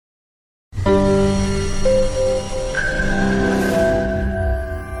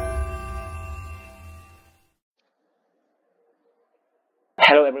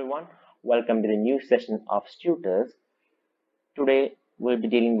Welcome to the new session of Tutors. Today we'll be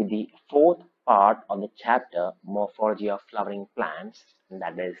dealing with the fourth part of the chapter Morphology of Flowering Plants, and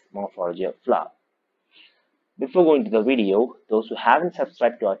that is Morphology of Flower. Before going to the video, those who haven't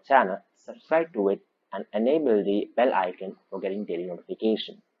subscribed to our channel, subscribe to it and enable the bell icon for getting daily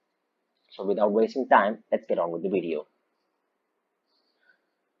notification. So without wasting time, let's get on with the video.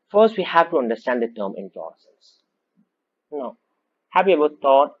 First, we have to understand the term inflorescence. Now, have you ever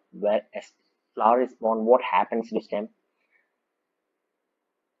thought where a flower is born, what happens to the stem?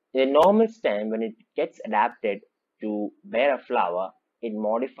 The normal stem, when it gets adapted to bear a flower, it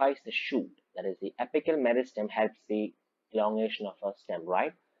modifies the shoot. That is, the apical meristem helps the elongation of a stem,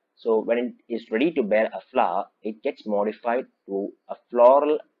 right? So when it is ready to bear a flower, it gets modified to a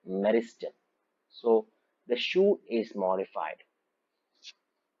floral meristem. So the shoot is modified.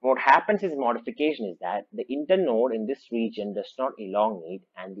 What happens is modification is that the internode in this region does not elongate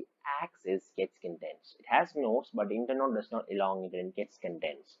and the axis gets condensed. It has nodes, but the internode does not elongate and gets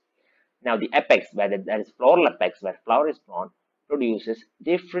condensed. Now the apex, that is floral apex, where flower is born, produces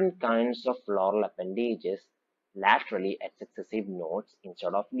different kinds of floral appendages laterally at successive nodes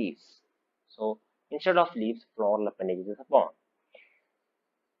instead of leaves. So instead of leaves, floral appendages are born.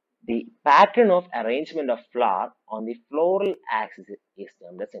 The pattern of arrangement of flower on the floral axis is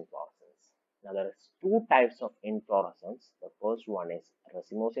termed as inflorescence. Now there are two types of inflorescence. The first one is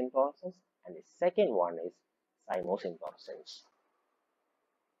racemose inflorescence and the second one is cymose inflorescence.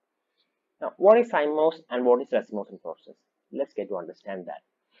 Now what is cymose and what is racemose inflorescence? Let's get to understand that.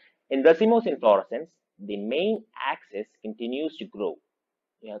 In racemose inflorescence, the main axis continues to grow.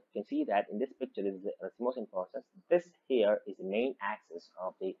 You can see that in this picture, this is the racemose inflorescence. This here is the main axis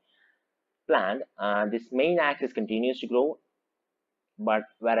of the plant. This main axis continues to grow, but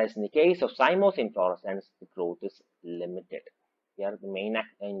whereas in the case of cymose inflorescence, the growth is limited. Here, the main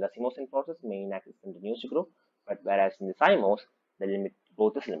in racemose inflorescence, main axis continues to grow, but whereas in the cymose, the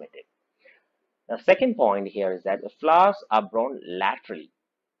growth is limited. The second point here is that the flowers are born laterally.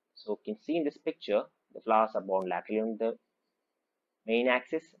 So you can see in this picture, the flowers are born laterally on the main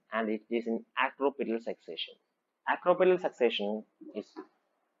axis, and it is in acropetal succession. Acropetal succession is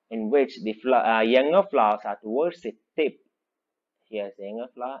in which the younger flowers are towards the tip. Here is the younger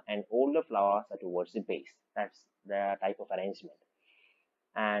flower, and older flowers are towards the base. That's the type of arrangement.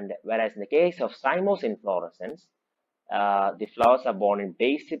 And whereas in the case of cymose inflorescence, the flowers are born in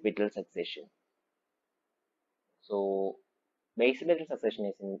basipetal succession. So basipetal succession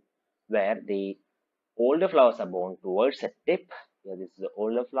is in where the older flowers are born towards the tip. Here this is the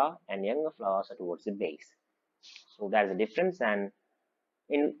older flower, and younger flowers are towards the base. So that's the difference. And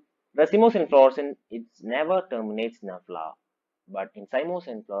in racemose inflorescence, it never terminates in a flower, but in cymose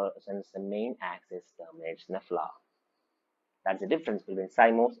inflorescence, the main axis terminates in a flower. That's the difference between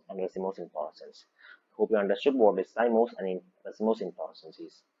cymose and racemose inflorescence. Hope you understood what is cymose and racemose inflorescence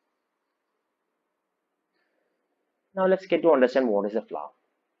is. Now let's get to understand what is a flower.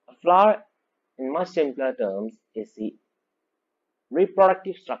 A flower, in much simpler terms, is the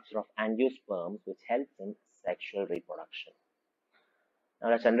reproductive structure of angiosperms which helps in sexual reproduction. Now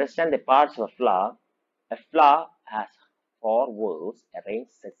let's understand the parts of a flower. A flower has 4 whorls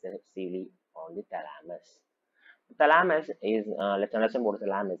arranged successively on the thalamus. The thalamus is, let's understand what a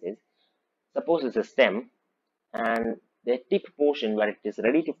thalamus is. Suppose it's a stem, and the tip portion where it is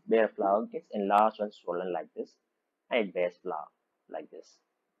ready to bear a flower gets enlarged and swollen like this, and it bears flower like this.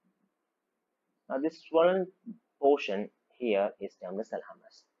 Now this swollen portion here is termed as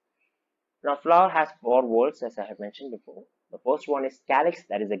thalamus. Now flower has 4 whorls, as I have mentioned before. The first one is calyx,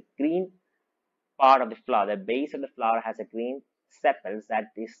 that is a green part of the flower. The base of the flower has a green sepals that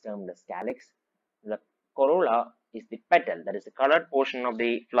is termed as calyx. The corolla is the petal, that is the colored portion of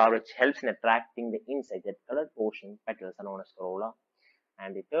the flower which helps in attracting the insect. That colored portion, petals, are known as corolla.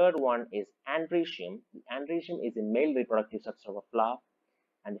 And the third one is androecium. The androecium is the male reproductive structure of a flower.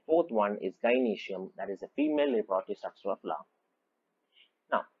 And the fourth one is gynoecium, that is the female reproductive structure of a flower.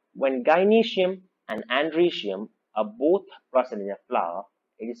 Now, when gynoecium and androecium are both present in a flower,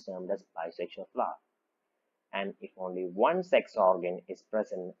 it is termed as bisexual flower. And if only one sex organ is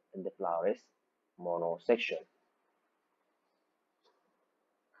present in the flower, is monosexual.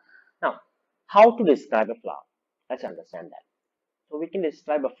 Now, how to describe a flower? Let's understand that. So we can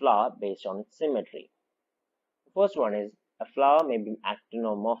describe a flower based on its symmetry. The first one is a flower may be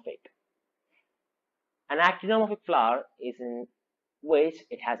actinomorphic. An actinomorphic flower is in which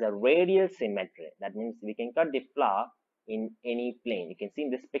it has a radial symmetry. That means we can cut the flower in any plane. You can see in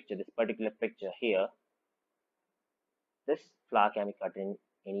this picture, this particular picture here, this flower can be cut in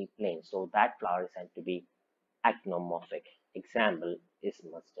any plane. So that flower is said to be actinomorphic. Example is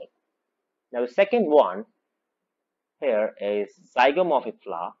mustard. Now the second one here is zygomorphic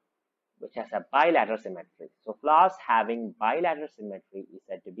flower, which has a bilateral symmetry. So flowers having bilateral symmetry is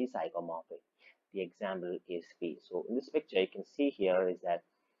said to be zygomorphic. The example is B. So in this picture, you can see here is that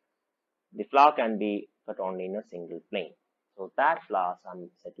the flower can be cut only in a single plane. So that flowers are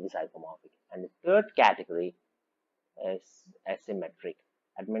said to be zygomorphic. And the third category is asymmetric.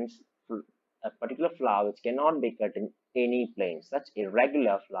 That means a particular flower which cannot be cut in any plane. Such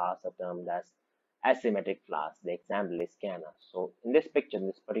irregular flowers are termed as asymmetric flowers. The example is canna. So in this picture, in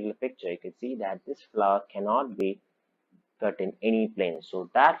this particular picture, you can see that this flower cannot be cut in any plane. So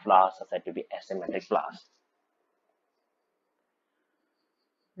that flowers are said to be asymmetric flowers.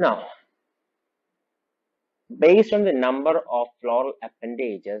 Now, based on the number of floral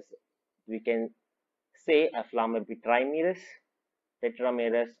appendages, we can say a flower may be trimerous,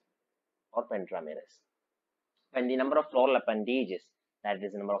 tetramerous, or pentamerous. When the number of floral appendages, that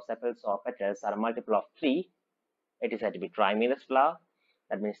is the number of sepals or petals, are a multiple of 3, it is said to be trimerous flower.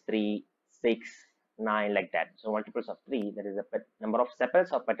 That means 3, 6, 9, like that. So multiples of 3, that is the number of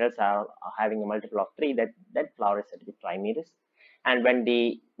sepals or petals are having a multiple of 3, that flower is said to be trimerous. And when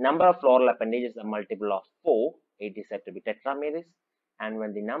the number of floral appendages is a multiple of 4, it is said to be tetramerous. And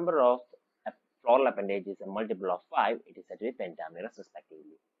when the number of floral appendages is a multiple of 5, it is said to be pentamerous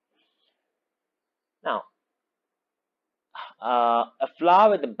respectively. Now, a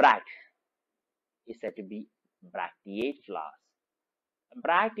flower with a bract is said to be bracteate flowers. A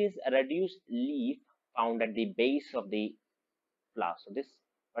bract is a reduced leaf found at the base of the flower. So this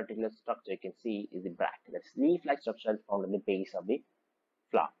particular structure you can see is the bract. That's leaf-like structure found at the base of the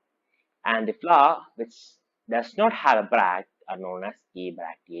flower. And the flower which does not have a bract are known as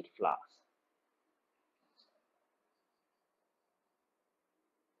abracteate flowers.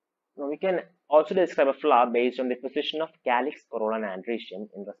 Now we can also describe a flower based on the position of calyx, corolla, and androecium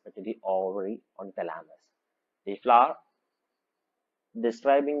in respect to the ovary or the thalamus. The flower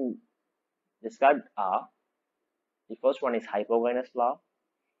described are, the first one is hypogynous flower,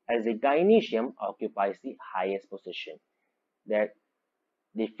 as the gynoecium occupies the highest position. That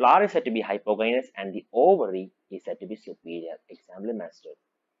the flower is said to be hypogynous and the ovary is said to be superior. Example master.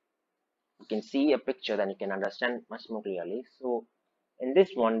 You can see a picture, then you can understand much more clearly. So in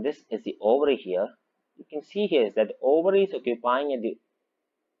this one, this is the ovary here. You can see here is that the ovary is occupying at the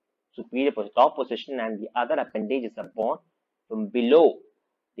superior top position, and the other appendages are born from below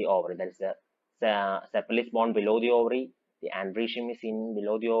the ovary. That is the sepal is born below the ovary, the androecium is in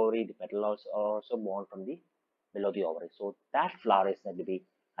below the ovary, the petals are also born from the below the ovary. So that flower is said to be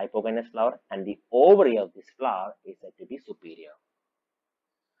hypogynous flower, and the ovary of this flower is said to be superior.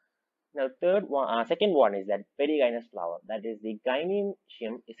 Now, second one is that perigynous flower. That is the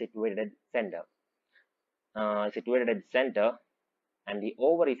gynoecium is situated at the center. And the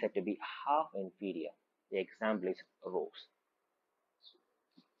ovary is said to be half inferior. The example is rose.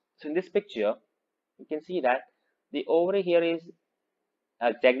 So in this picture, you can see that the ovary here is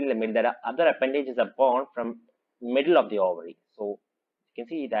exactly in the middle. There are other appendages are born from middle of the ovary. So you can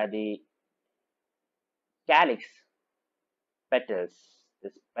see that the calyx, petals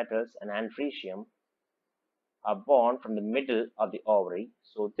and androecium are born from the middle of the ovary.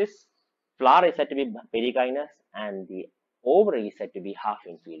 So this flower is said to be perigynous and the ovary is said to be half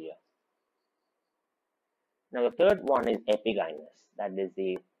inferior. Now the third one is epigynous. That is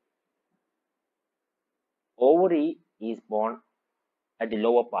the ovary is born at the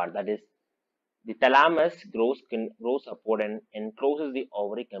lower part. That is the thalamus grows upward and encloses the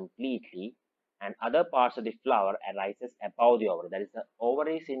ovary completely, and other parts of the flower arises above the ovary. That is, the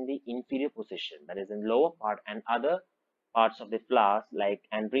ovary is in the inferior position, that is in lower part, and other parts of the flowers like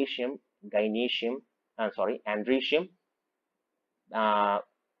androecium,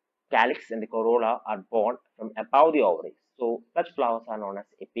 calyx, and the corolla are born from above the ovary. So such flowers are known as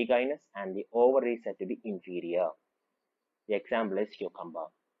epigynous, and the ovary is said to be inferior. The example is cucumber.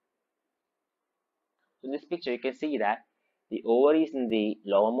 So in this picture, you can see that the ovary is in the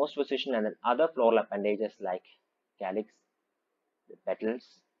lowermost position, and then other floral appendages like calyx, the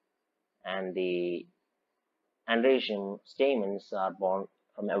petals, and the androecium stamens are born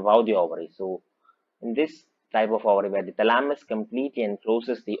from above the ovary. So in this type of ovary where the thalamus completely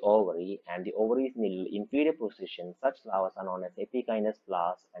encloses the ovary and the ovary is in the inferior position, such flowers are known as epigynous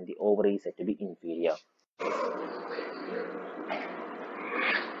flowers, and the ovary is said to be inferior.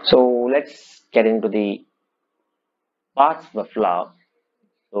 So let's get into the parts of a flower.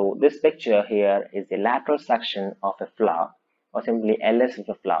 So this picture here is the lateral section of a flower, or simply LS of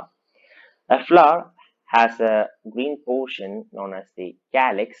a flower. A flower has a green portion known as the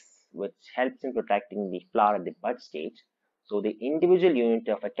calyx, which helps in protecting the flower at the bud stage. So the individual unit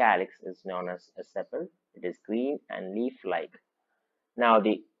of a calyx is known as a sepal. It is green and leaf-like. Now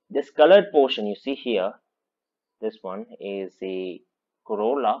this colored portion you see here, this one is the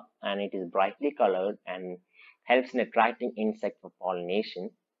corolla, and it is brightly colored and helps in attracting insect for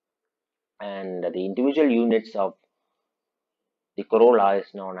pollination. And the individual units of the corolla is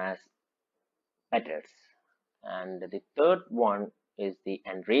known as petals. And the third one is the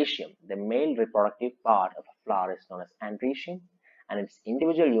androecium. The male reproductive part of a flower is known as androecium, and its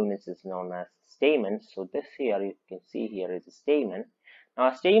individual units is known as stamens. So this here you can see here is a stamen. Now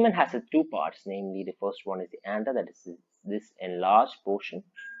a stamen has two parts, namely the first one is the anther, that is this enlarged portion,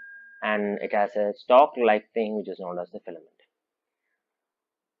 and it has a stalk-like thing which is known as the filament.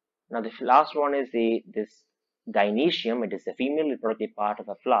 Now the last one is this gynoecium. It is the female reproductive part of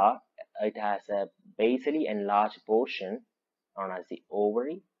a flower. It has a basally enlarged portion known as the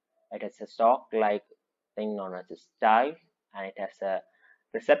ovary. It has a stalk-like thing known as the style, and it has a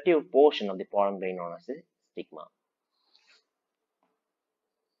receptive portion of the pollen grain known as the stigma.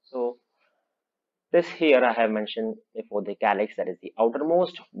 So this here I have mentioned before the calyx, that is the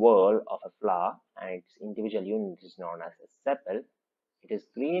outermost whorl of a flower, and its individual unit is known as a sepal. It is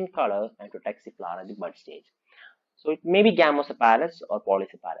green in color and protects the flower at the bud stage. So it may be gamosepalous or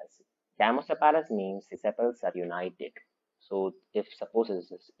polysepalous. Gamosepalous means the sepals are united. So if suppose it's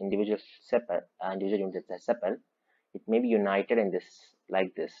this individual sepal, individual unit is a sepal, it may be united in this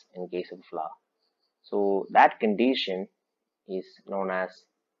like this in case of the flower. So that condition is known as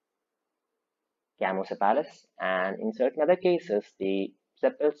gamosepalous, and in certain other cases the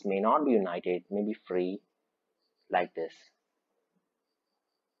sepals may not be united, may be free like this.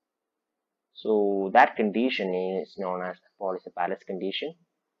 So that condition is known as polysepalous condition,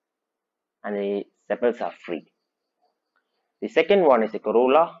 and the sepals are free. The second one is the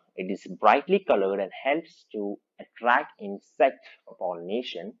corolla. It is brightly colored and helps to attract insects for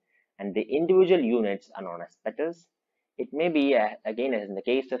pollination, and the individual units are known as petals. It may be, again as in the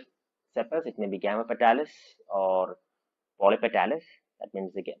case of sepals, it may be gamopetalis or polypetalis. That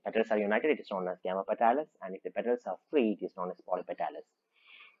means the petals are united, it is known as gamopetalis, and if the petals are free, it is known as polypetalis.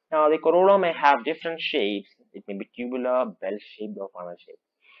 Now the corolla may have different shapes. It may be tubular, bell-shaped, or funnel-shaped.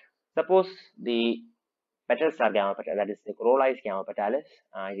 Suppose the petals are gamopetalis, that is the corolla is gamopetalis,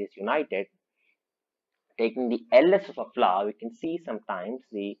 it is united. Taking the LS of a flower, we can see sometimes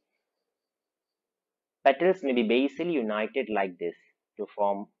the petals may be basally united like this to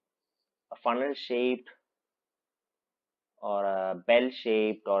form a funnel-shaped or a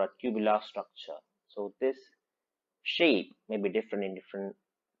bell-shaped or a tubular structure. So this shape may be different in different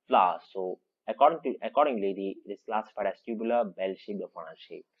flowers. So accordingly, it is classified as tubular, bell-shaped, or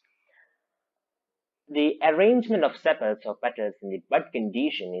funnel-shaped. The arrangement of sepals or petals in the bud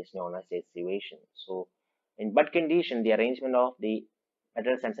condition is known as estivation. So in bud condition, the arrangement of the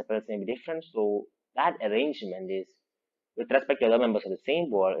petals and sepals may be different. So that arrangement is, with respect to other members of the same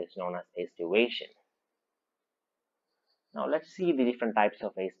whorl, is known as estivation. Now let's see the different types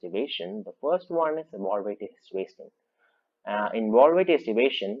of estivation. The first one is valvate estivation. In valvate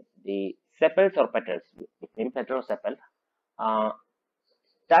estivation, the sepals or petals, between petal or sepal,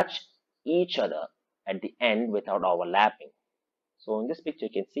 touch each other at the end without overlapping. So in this picture,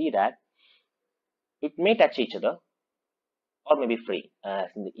 you can see that it may touch each other or may be free.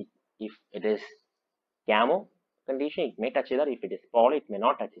 If it is gamo condition, it may touch each other. If it is poly, it may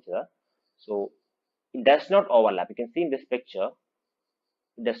not touch each other. So it does not overlap. You can see in this picture,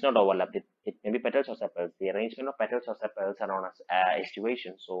 it does not overlap. It may be petals or sepals. The arrangement of petals or sepals are known as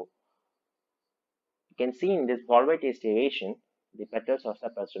estivation. So you can see in this valvate estivation, the petals or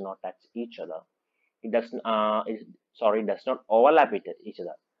sepals do not touch each other. It does not overlap with each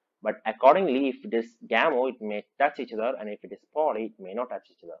other. But accordingly, if it is gamo, it may touch each other, and if it is poly, it may not touch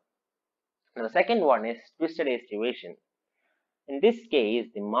each other. Now the second one is twisted estivation. In this case,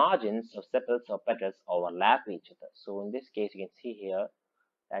 the margins of sepals or petals overlap each other. So in this case, you can see here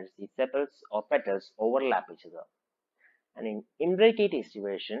that the sepals or petals overlap each other. And in imbricate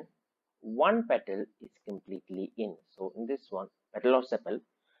estivation, one petal is completely in. So in this one, petal or sepal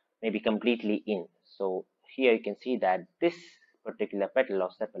may be completely in. So here you can see that this particular petal or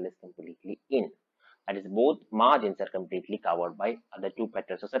sepal is completely in. That is, both margins are completely covered by other two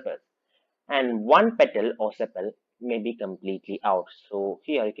petals or sepals. And one petal or sepal may be completely out. So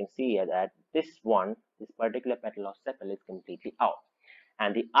here you can see here that this particular petal or sepal is completely out.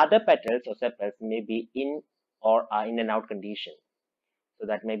 And the other petals or sepals may be in or are in and out condition. So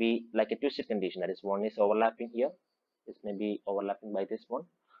that may be like a twisted condition. That is, one is overlapping here. This may be overlapping by this one.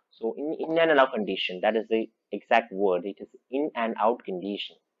 So in and out condition, that is the exact word. It is in and out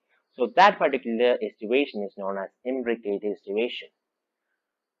condition. So that particular estivation is known as imbricated estivation.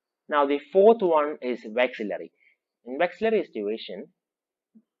 Now the fourth one is vexillary. In vexillary estivation,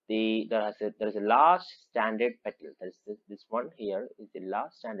 there is a last standard petal. That is this one here is the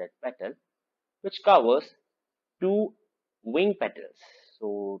last standard petal, which covers two wing petals.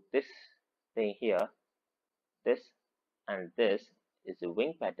 So this thing here, this and this is the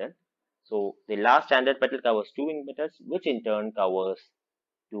wing petal. So the last standard petal covers two wing petals, which in turn covers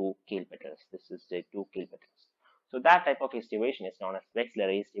two keel petals. This is the two keel petals. So that type of estivation is known as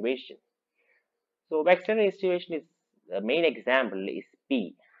vexillary estivation. So vexillary estivation is the main example is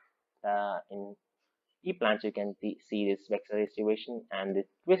pea. In pea plants, you can see this vexillary estivation, and the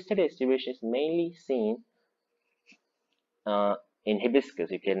twisted estivation is mainly seen in hibiscus.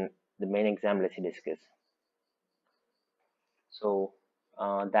 The main example is hibiscus. So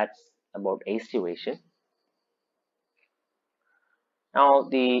that's about estivation. Now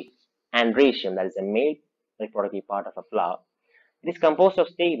the androecium, that is the male reproductive part of a flower, it is composed of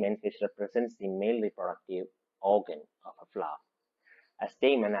stamens which represents the male reproductive organ of a flower. A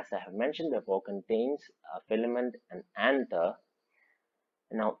stamen, as I have mentioned before, contains a filament and anther.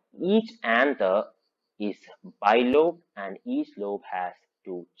 Now each anther is bilobed and each lobe has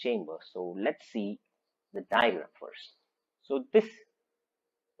two chambers. So let's see the diagram first. So this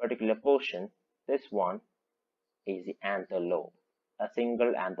particular portion, this one is the anther lobe, a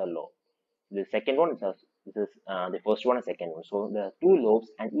single anther lobe. The second one is the first one and second one. So there are two lobes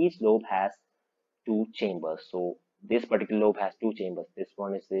and each lobe has two chambers. So this particular lobe has two chambers. This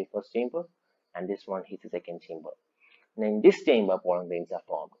one is the first chamber and this one is the second chamber. And in this chamber, pollen grains are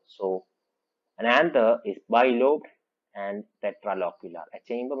formed. So an anther is bilobed and tetralocular. A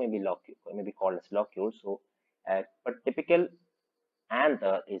chamber may be called as locule. So but typical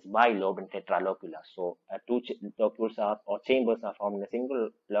anther is bilobed and tetralocular. So two locules or chambers are formed in a single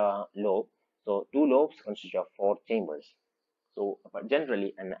lobe. So two lobes consist of four chambers. So but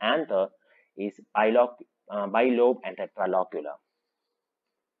generally an anther is bilobed and tetralocular.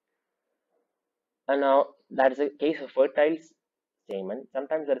 And now that is a case of fertile stamen.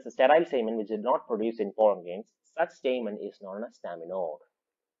 Sometimes there is a sterile stamen which is not produced in pollen grains. Such stamen is known as staminode.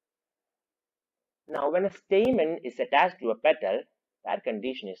 Now when a stamen is attached to a petal, that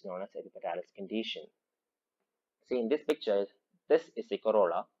condition is known as epipetalous condition. See in this picture, this is the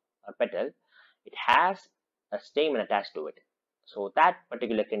corolla or petal. It has a stamen attached to it. So that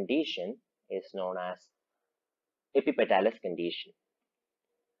particular condition is known as epipetalous condition.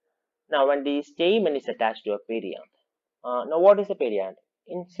 Now when the stamen is attached to a perianth. Now what is a perianth?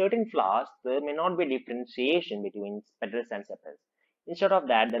 In certain flowers, there may not be differentiation between petals and sepals. Instead of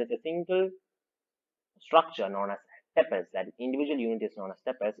that, there is a single structure known as sepals. That individual unit is known as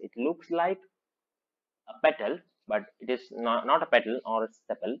sepals. It looks like a petal, but it is not a petal or a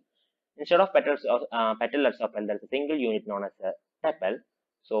sepal. Instead of petals or petal or sepal, there is a single unit known as a sepal.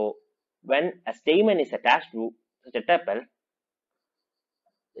 So when a stamen is attached to such a sepal,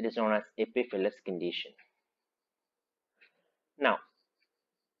 it is known as epiphyllous condition. Now,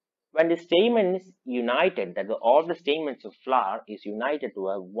 when the stamen is united, that all the stamens of flower is united to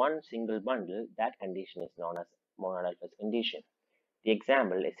a one single bundle, that condition is known as monadelphous condition. The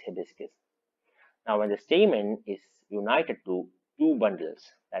example is hibiscus. Now, when the stamen is united to two bundles,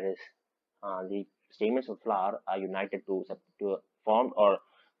 that is, the stamens of flower are united to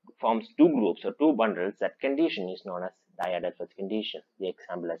forms two groups or two bundles, that condition is known as diadelphous condition. The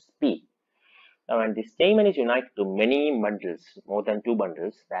example is pea. Now, when the stamen is united to many bundles, more than two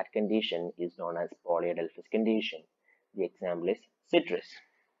bundles, that condition is known as polyadelphous condition. The example is citrus.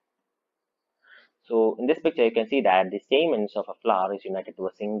 So, in this picture, you can see that the stamens of a flower is united to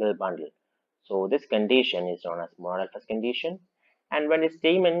a single bundle. So, this condition is known as monadelphous condition. And when the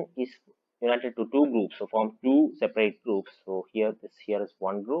stamen is united to two groups, so form two separate groups. So, here is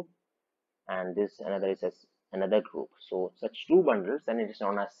one group, and this another is another group. So such two bundles, then it is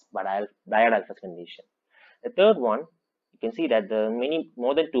known as diadelphous condition. The third one, you can see that there are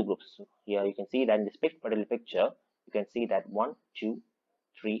more than two groups. So here you can see that in this particular picture, you can see that 1, 2,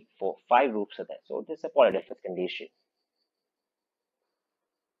 3, 4, 5 groups are there. So this is a polyadelphous condition.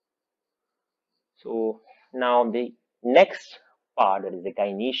 So now the next part, that is the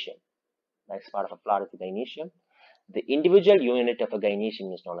gynoecium. Next part of a flower is the gynoecium. The individual unit of a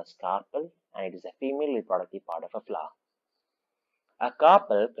gynoecium is known as carpel, and it is a female reproductive part of a flower. A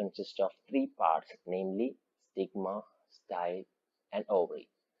carpel consists of three parts, namely stigma, style, and ovary.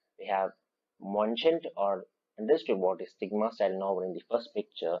 We have mentioned or understood what is stigma, style, and ovary in the first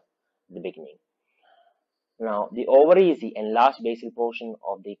picture at the beginning. Now, the ovary is the enlarged basal portion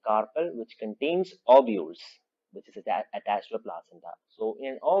of the carpel which contains ovules. which is attached to a placenta. So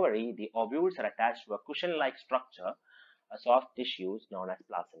in an ovary, the ovules are attached to a cushion-like structure, a soft tissue known as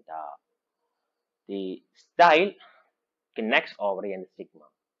placenta. The style connects ovary and the stigma.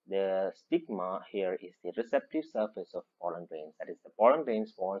 The stigma here is the receptive surface of pollen grains. That is, the pollen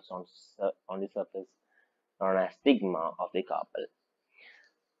grains falls on the surface known as stigma of the carpel.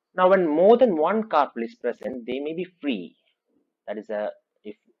 Now, when more than one carpel is present, they may be free. That is,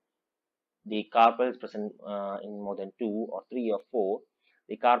 if the carpel is present in more than 2 or 3 or 4,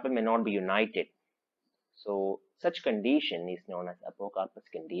 the carpel may not be united. So, such condition is known as apocarpus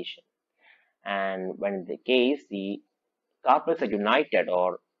condition. And when in the case the carpels are united,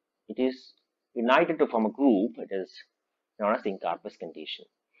 or it is united to form a group, it is known as syncarpus condition.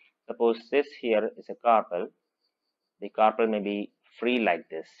 Suppose this here is a carpel. The carpel may be free like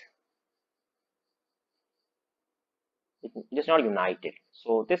this. It is not united.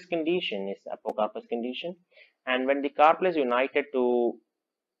 So this condition is apocarpus condition. And when the carpel is united to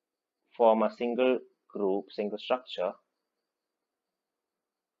form a single group, single structure,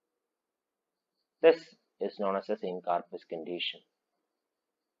 this is known as a syncarpus condition.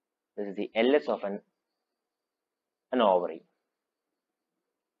 This is the LS of an ovary.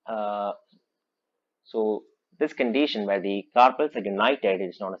 So this condition where the carpels are united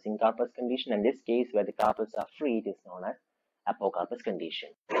is known as syncarpus condition. In this case, where the carpels are free, it is known as apocarpus condition.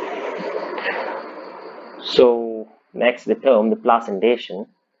 So next, the term, the placentation.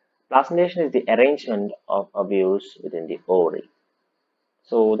 Placentation is the arrangement of ovules within the ovary.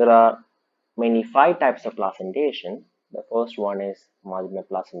 So there are mainly 5 types of placentation. The first one is marginal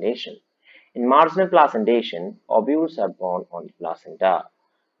placentation. In marginal placentation, ovules are born on the placenta,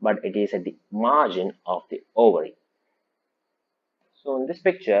 but it is at the margin of the ovary. So in this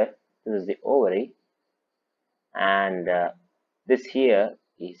picture, this is the ovary, and this here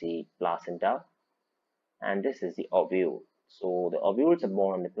is the placenta, and this is the ovule. So the ovules are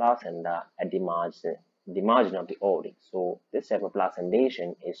born on the placenta at the margin of the ovary. So this type of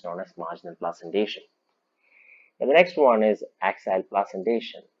placentation is known as marginal placentation. And the next one is axial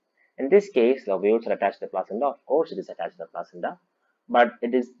placentation. In this case, the ovules are attached to the placenta. Of course, it is attached to the placenta, but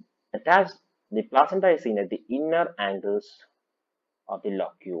it is attached. The placenta is seen at the inner angles of the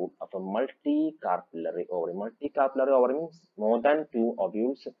locule of a multicarpellary ovary. Multicarpellary ovary means more than 2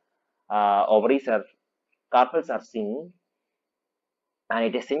 ovules. Carpels are seen, and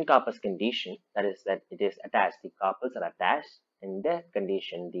it is syncarpus condition. That is, that it is attached. The carpels are attached. In that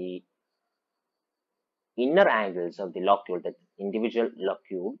condition, the inner angles of the locule, the individual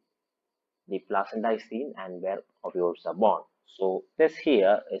locule, the placenta is seen, and where ovules are born. So this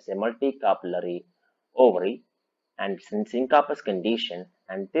here is a multicarpellary ovary, and it's in syncarpus condition,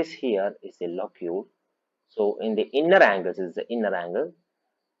 and this here is a locule. So in the inner angles, is the inner angle,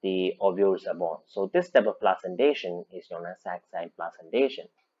 the ovules are born. So this type of placentation is known as axial placentation.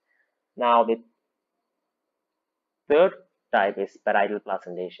 Now the third type is parietal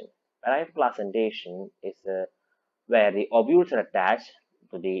placentation. Parietal placentation is where the ovules are attached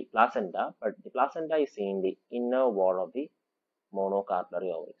to the placenta, but the placenta is in the inner wall of the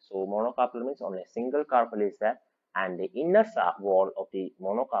monocarpellary ovary. So monocarpellary means only a single carpel is there, and the inner wall of the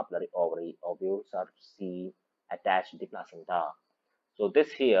monocarpellary ovary, ovules are seen attached to the placenta. So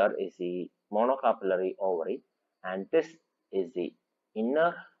this here is the monocarpellary ovary, and this is the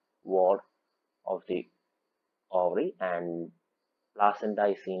inner wall of the ovary, and placenta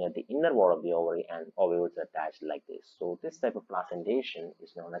is seen at the inner wall of the ovary, and ovules are attached like this. So this type of placentation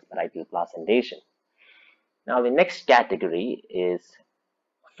is known as parietal placentation. Now the next category is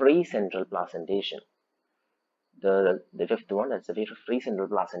free central placentation. The fifth one, that's the free central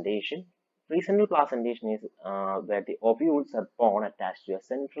placentation. Free central placentation is where the ovules are born attached to a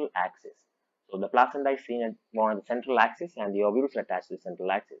central axis. So the placenta is seen born at the central axis, and the ovules are attached to the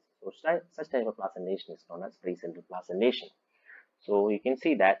central axis. So such type of placentation is known as free central placentation. So you can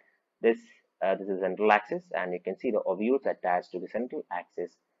see that this is central axis, and you can see the ovules attached to the central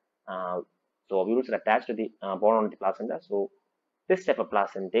axis. So ovules are attached to the born on the placenta. So this type of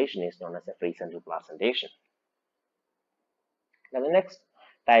placentation is known as a free central placentation. Now the next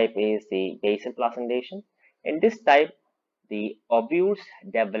type is the basal placentation. In this type, the ovules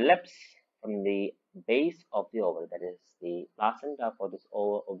develops from the base of the ovary. That is, the placenta for this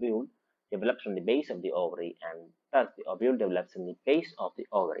ovule develops from the base of the ovary, and thus the ovule develops in the base of the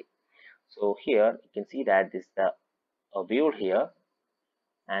ovary. So here you can see that this is the ovule here,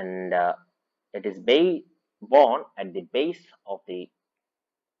 and it is born at the base of the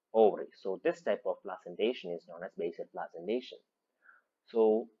ovary. So this type of placentation is known as basal placentation.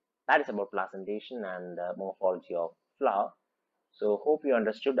 So that is about placentation and morphology of flower. So hope you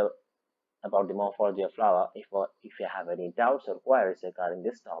understood about the morphology of flower. If you have any doubts or queries regarding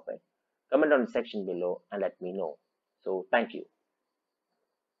this topic, comment on the section below and let me know. So thank you.